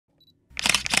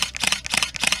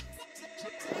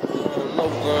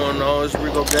What's going on? It's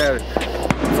RicoGotti.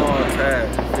 Long time.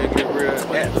 Feel get real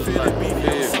active, like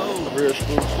real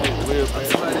school shit, real man.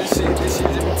 This shit, just be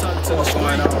talking to the street. What's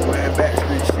going on, man?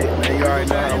 Backstreet shit, man. You already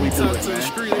know how we do it, man.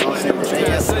 You know what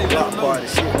I'm saying? Block party,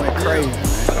 shit went crazy, man.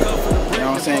 You know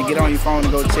what I'm saying? Get on your phone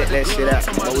and go check that shit out.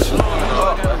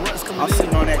 I'm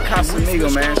sitting on that Casamigo,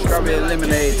 man. Strawberry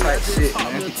lemonade type shit,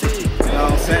 man. You know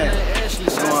what I'm saying?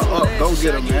 Going up, go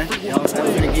get him, man. You know what I'm saying?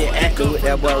 We're gonna get active with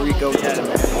that boy RicoGotti,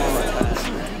 man.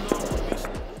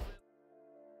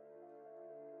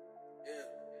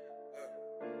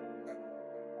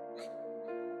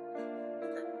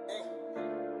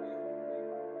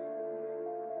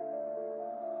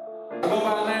 Go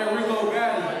by the name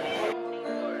RicoGotti.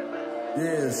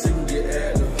 Yeah, she can get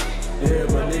active. Yeah,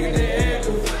 my nigga, they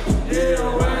active. Yeah,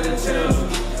 I'm riding channel.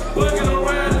 Bugging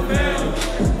around the family.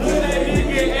 Look, that nigga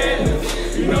get active.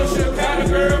 You know she a kind of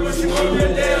girl, but she won't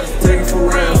get down. Take it for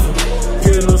ransom.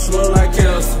 Killing them slow like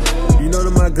cancer. You know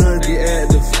that my guns get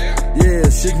active. Yeah,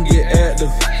 she can get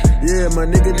active. Yeah, my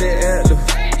nigga, they active.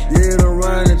 Yeah, I'm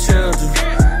riding challenger.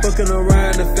 Fucking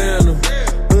around the phantom.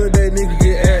 Look, that nigga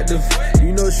get active.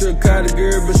 You know she a kind of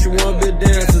girl, but she won't be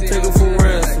dancer. Take her for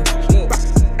ransom.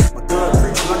 My gun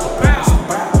preaching like a pastor.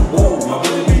 Whoa, my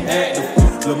brother be active.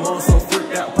 Lil' mom so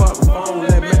freaked out, pop the phone,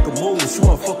 let make a move. She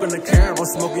want fuck in the car, I'm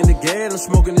smoking the gas, I'm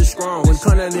smoking it strong. When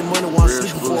come out that money, while I'm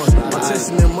sleeping for it. I'm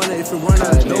chasing that money, if it run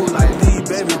out, don't like leave,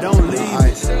 baby, don't leave.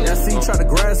 Now see you try to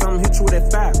grab something, hit you with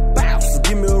that fat. So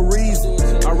give me a reason.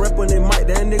 I rap on that mic,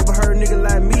 that nigga for her, nigga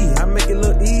like me. I make it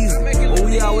look easy. When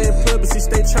we out in public, she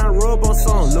stay trying to rub on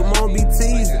something. Lil' mom be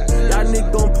teasing. Y'all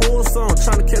nigga gon' pull some,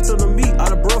 trying to catch on the meat,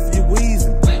 out of breath, you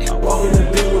wheezing. I walk in the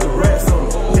bed with a rats on me.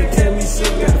 They can't me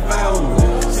shit, got the fire on me.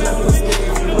 Slap the stick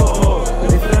if you look hard.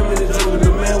 They flam in the jungle,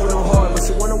 the man with no heart. But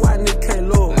she wonder why nigga can't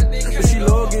love. But she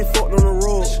love get fucked on the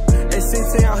road. They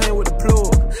 16 out here with the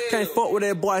plug. Can't fuck with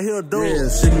that boy, he'll do. Yeah,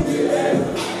 she can get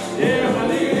active. Yeah, my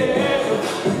nigga get active.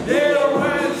 Yeah, I'm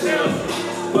riding channel.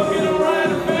 Fucking around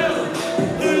the family.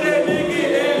 Look at that nigga get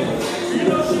active. You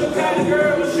know she a kind of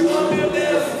girl, but she won't be a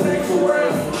dancer. Take for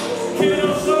ransom. Kill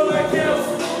them slow like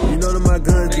cancer. You know that my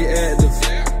guns get active.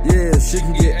 Yeah, she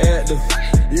can get active.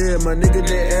 Yeah, my nigga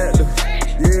they active.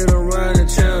 Yeah, I'm riding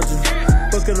challenger.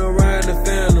 Fucking around the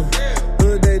phantom.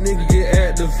 Look, that nigga get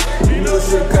active. You know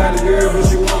she a kind of girl, but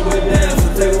she won't be a dancer.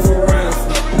 Take her for ransom.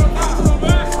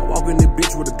 I walk in this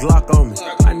bitch with a Glock on me.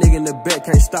 My nigga in the back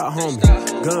can't stop, homie.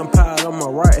 Gunpowder on my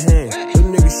right hand.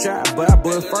 Them niggas shot, but I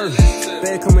bust first.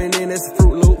 Bad coming in, that's a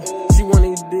Fruit Loop. She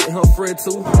wanna eat dick, her friend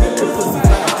too. That pussy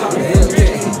fat, call me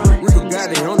Hellcat.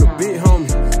 RicoGotti on the big homie.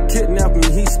 Kidnap me,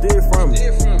 he steal from me.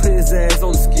 Put his ass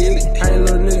on the skillet. Hey,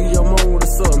 little nigga, your mom with a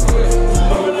something.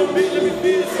 I'm in the bitch, let me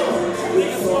feel something.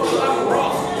 Niggas smoke like a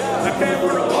rock. I came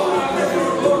from the ball, I came from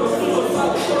the ball.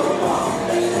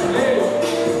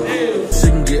 She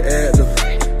can get active.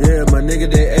 Yeah, my nigga,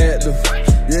 they active.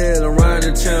 Yeah, I'm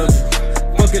riding challenge.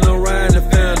 Fucking around the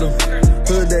phantom.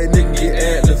 Hood, that nigga get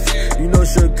active. You know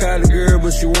she a kind of girl,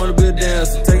 but she wanna be a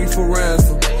dancer. Take it for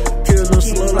ransom. Kill them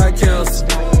slow like cancer.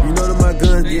 You know that my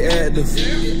guns get active.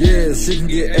 Yeah, she can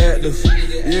get active.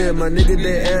 Yeah, my nigga,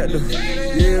 they active.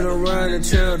 Yeah, I'm riding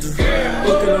challenger.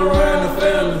 Fucking around the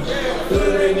family.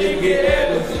 Hood, that nigga get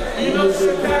active. You know she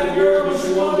a kind of girl, but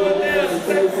she won't be a dancer.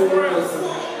 Take it for ransom.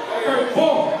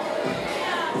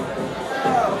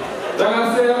 Like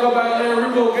I said, I go by the name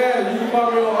RicoGotti. You can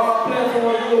follow me on all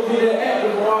platforms. You go be that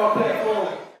active on all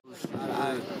platforms.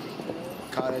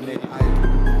 Call that nigga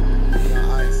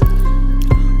Ice.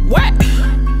 What?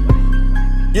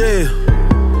 Yeah.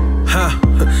 Huh.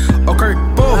 Okay,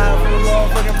 boom.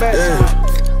 Yeah.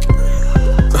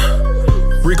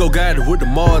 RicoGotti with the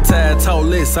multi talk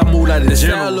list. I moved out of the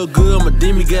gym. I look good, I'm a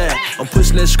demigod. I'm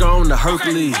pushing that strong to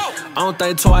Hercules. I don't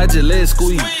think twice, just let it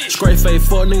squeeze. Straight face,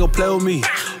 fuck nigga, play with me.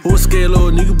 Who a scared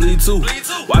little nigga bleed too?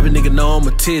 Wipe a nigga know I'm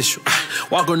a tissue.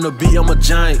 Walk on the beat, I'm a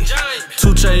giant.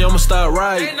 2 chain, I'ma start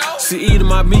right. She eating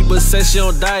my meat, but said she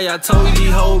don't die. I told you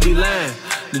these hoes be lying.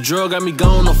 The drug got me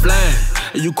going, I'm flying.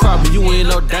 And you cry, but you ain't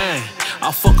no dime.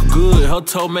 I fuck her good, her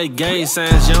toe make gang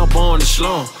signs, young born and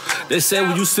slum. They say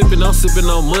when you sippin', I'm sippin'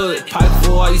 on mud. Pipe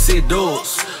for all you said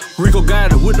dogs.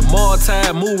 RicoGotti with the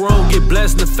multi, move wrong, get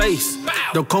blessed in the face.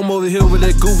 Don't come over here with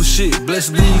that goofy shit.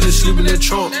 Blessed me, you can sleep in that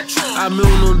trunk. I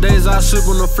remember them days I slip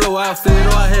on the floor, I fed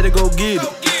it, I had to go get it.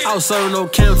 I was serving no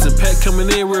counting, pack coming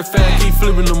in real fast, keep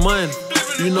flipping the money.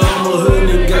 You know I'm a hood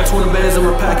nigga, got 20 bags in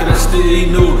my pocket, I still eat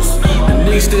noodles. The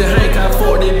niggas still hang, I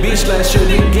fought that bitch last year,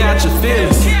 nigga got your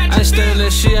feelings. I ain't standing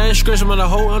that shit, I ain't scratching my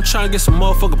hoe, I'm trying to get some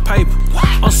motherfucking paper.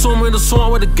 I'm swimming in the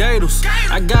swamp with the gators.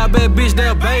 I got a bad bitch,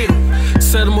 they'll bait her.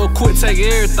 Set them up quick, take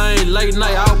everything, late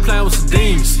night, I was playing with some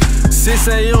demons. 6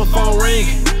 a.m. phone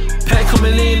ringing. Pack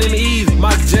coming in the evening.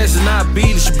 Michael Jackson, I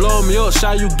beat it. She blowing me up,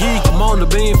 shot you geek. I'm on the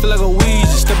beam, feel like a Ouija.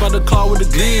 Step out the car with the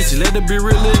glizzy. Let it be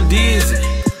real and dizzy.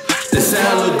 That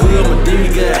sound look good, I'm a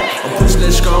demigod. I'm pushing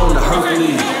that strong to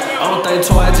Hercules. I don't think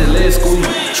twice, just let it squeeze.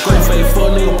 Straight face,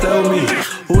 fuck nigga, play with me.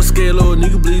 Who a scared little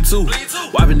nigga bleed too?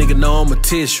 Wiping nigga know I'm a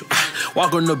tissue.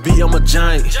 Walk on the beat, I'm a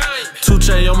giant. 2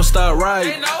 chain, I'ma start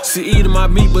right. She eating my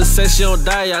meat, but said she don't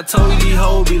die. I told you these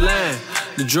hoes be lying.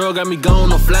 The drug got me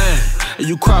going, I'm flying. And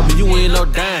you cry, but you ain't no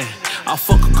dime. I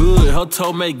fuck her good, her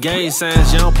toe make gang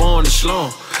signs, jump on the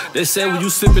slum. They say when you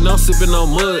sippin', I'm sippin'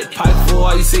 on mud. Pipe for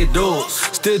all you said dogs.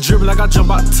 Still drippin' like I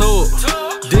jump out the tub.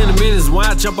 Then in a minute, when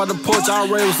I jump out the porch, I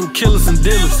already with some killers and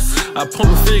dealers. I pump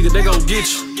a figure, they gon'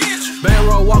 get you. Band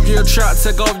roll, walk your trap,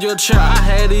 take off your trap. I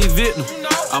had to evict them.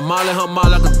 I molly her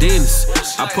mouth like a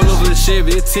dentist. I pull over the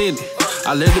Chevy, it's tinted.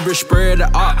 I let the bitch spread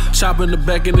the art, chop in the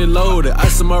back and then load it.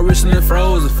 Ice in my wrist and then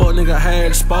frozen. Fuck nigga hair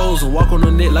exposed and walk on the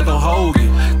net like I'm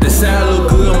Hogan. That sound look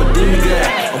good, I'm a demigod.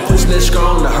 I'm pushing that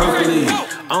strong to Hercules.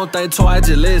 I don't think twice,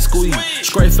 just let it squeeze.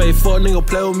 Straight face, fuck nigga,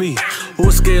 play with me. Who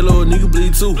a scared little nigga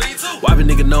bleed too? Wiping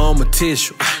nigga know I'm a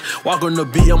tissue. Walk on the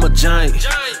beat, I'm a giant.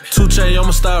 2 chain,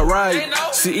 I'ma start right.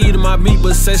 She eating my meat,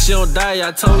 but said she don't die.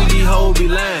 I told you these hoes be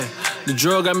lying. The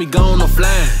drug got me going, I'm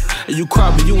flying. And you cry,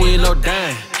 but you ain't no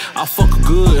dime. I fuck her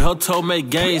good, her toe make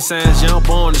gang signs, jump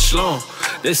on the slum.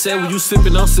 They say when you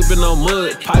sippin', I'm sippin' on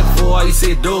mud. Pipe for all you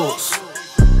said dogs.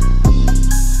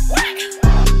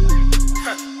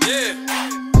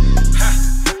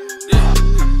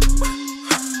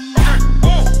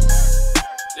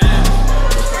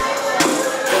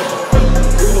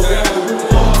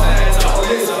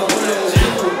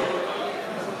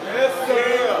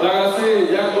 Like I said,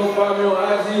 y'all go find me on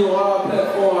IG on all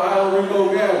platforms. I am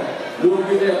RicoGotti. You will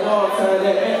get that all time,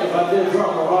 that active. I did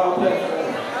drop on all platforms.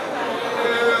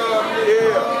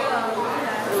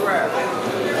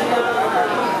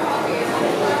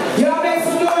 Y'all make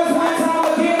some noise one time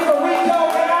again for RicoGotti.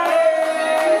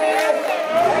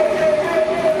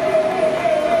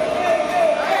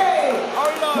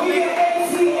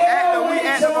 We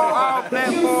active on all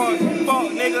platforms. Fuck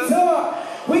niggas.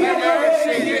 We got that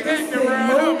shit get active around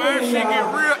here, man. Shit get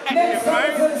real active, man.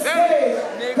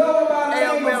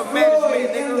 AML management,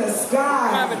 nigga.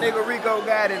 I'm a nigga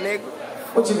RicoGotti, nigga.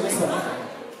 What you mean?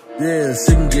 Yeah,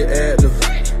 she can get active.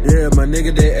 Yeah, my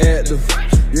nigga, they active.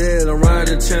 Yeah, I'm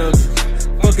riding the challenge.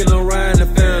 Fucking, I'm riding the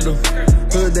Phantom.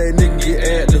 Hood, that nigga get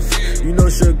active. You know,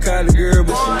 she a college girl,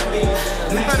 but she.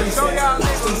 I'm gonna show y'all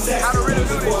niggas how to really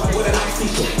do this.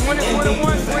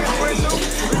 2021, 2022,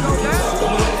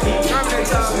 RicoGotti. Terminate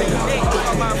y'all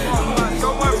niggas. So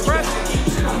much pressure.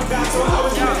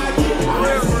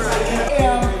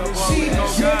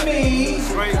 Jimmy,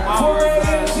 for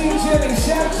real, Jimmy,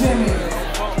 Chef Jimmy.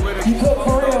 You cook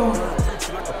for real.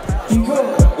 You cook.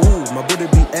 Ooh, my booty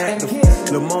be active.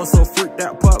 Lil' mom so freaked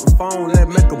out, pop the phone, let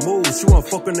make a move. She wanna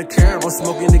fuck in the camera. I'm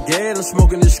smoking the gas, I'm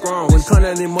smoking the strong. When come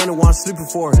out any money while I'm sleeping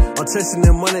for it. I'm testing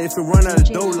that money if it run out of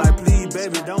dough, like please,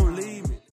 baby, don't leave.